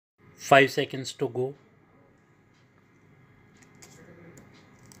5 seconds to go.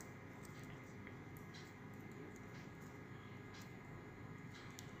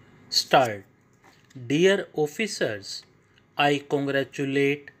 Start. Dear officers, I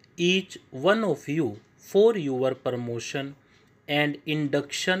congratulate each one of you for your promotion and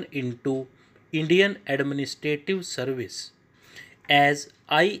induction into Indian Administrative Service. As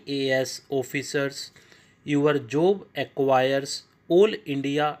IAS officers, your job acquires all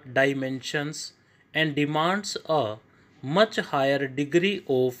India dimensions and demands a much higher degree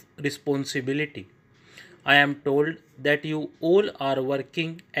of responsibility. I am told that you all are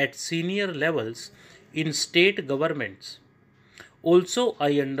working at senior levels in state governments. Also,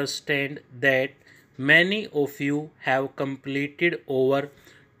 I understand that many of you have completed over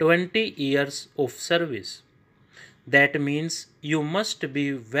 20 years of service. That means you must be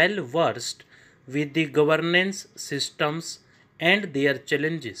well versed with the governance systems and their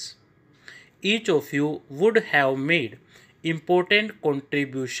challenges. Each of you would have made important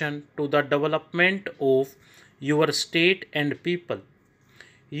contribution to the development of your state and people.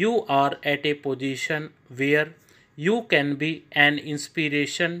 You are at a position where you can be an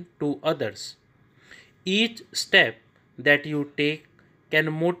inspiration to others. Each step that you take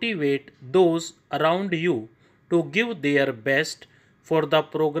can motivate those around you to give their best for the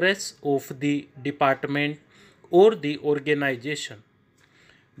progress of the department or the organization.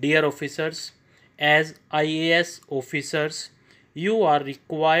 Dear officers, as IAS officers, you are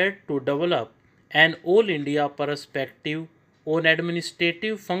required to develop an all India perspective on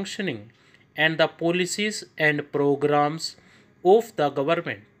administrative functioning and the policies and programs of the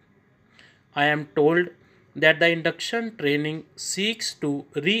government. I am told that the induction training seeks to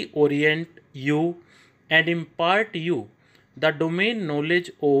reorient you and impart you the domain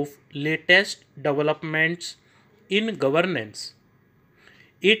knowledge of latest developments in governance.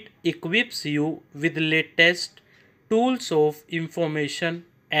 It equips you with latest tools of information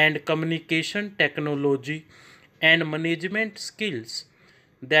and communication technology and management skills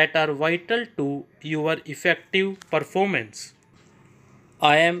that are vital to your effective performance.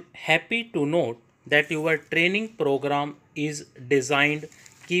 I am happy to note that your training program is designed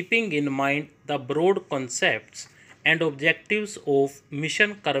keeping in mind the broad concepts and objectives of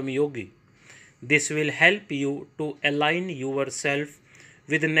Mission Karmyogi. This will help you to align yourself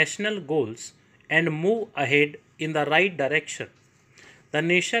with national goals and move ahead in the right direction. The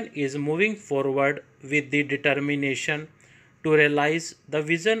nation is moving forward with the determination to realize the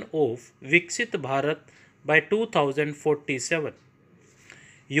vision of Viksit Bharat by 2047.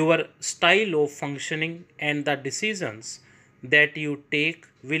 Your style of functioning and the decisions that you take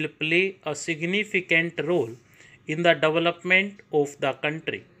will play a significant role in the development of the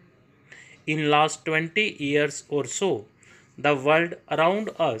country. In last 20 years or so, the world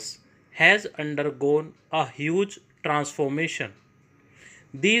around us has undergone a huge transformation.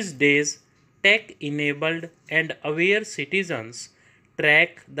 These days, tech enabled and aware citizens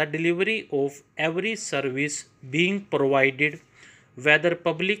track the delivery of every service being provided, whether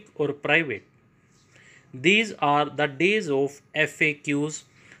public or private. These are the days of FAQs,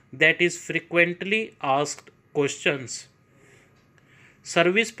 that is frequently asked questions.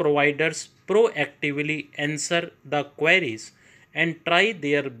 Service providers proactively answer the queries and try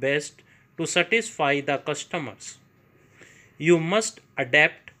their best to satisfy the customers. You must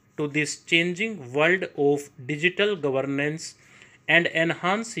adapt to this changing world of digital governance and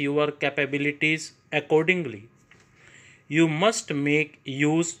enhance your capabilities accordingly. You must make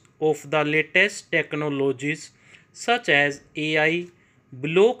use of the latest technologies such as AI,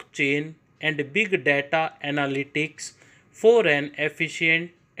 blockchain, and big data analytics for an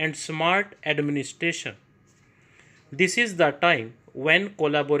efficient and smart administration. This is the time when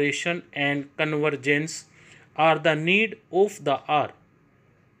collaboration and convergence are the need of the hour.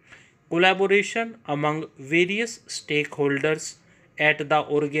 Collaboration among various stakeholders at the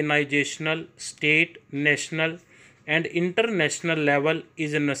organizational, state, national, and international level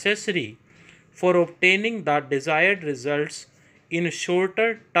is necessary for obtaining the desired results in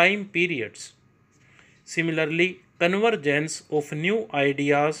shorter time periods. Similarly, convergence of new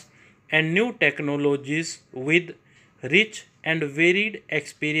ideas and new technologies with rich and varied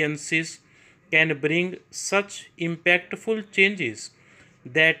experiences can bring such impactful changes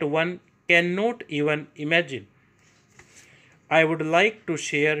that one cannot even imagine. I would like to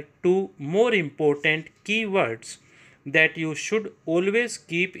share two more important keywords that you should always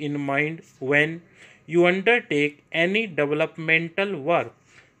keep in mind when you undertake any developmental work.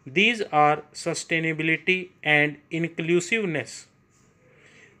 These are sustainability and inclusiveness.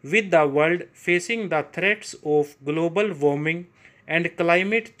 With the world facing the threats of global warming and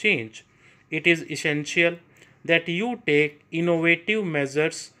climate change, it is essential that you take innovative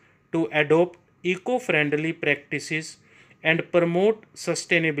measures to adopt eco-friendly practices and promote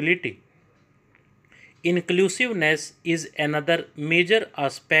sustainability. Inclusiveness is another major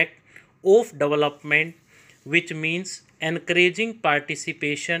aspect of development, which means encouraging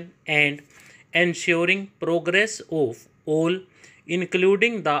participation and ensuring progress of all,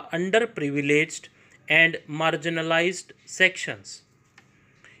 including the underprivileged and marginalized sections.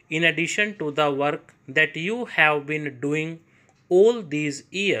 In addition to the work that you have been doing all these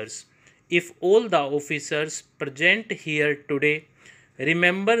years, if all the officers present here today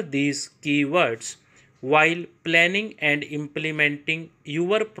remember these keywords while planning and implementing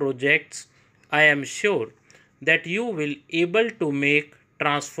your projects, I am sure that you will able to make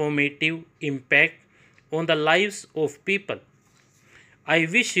transformative impact on the lives of people. I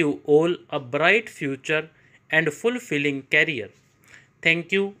wish you all a bright future and fulfilling career.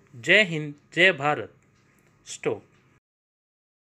 Thank you. Jai Hind, Jai Bharat. Stop.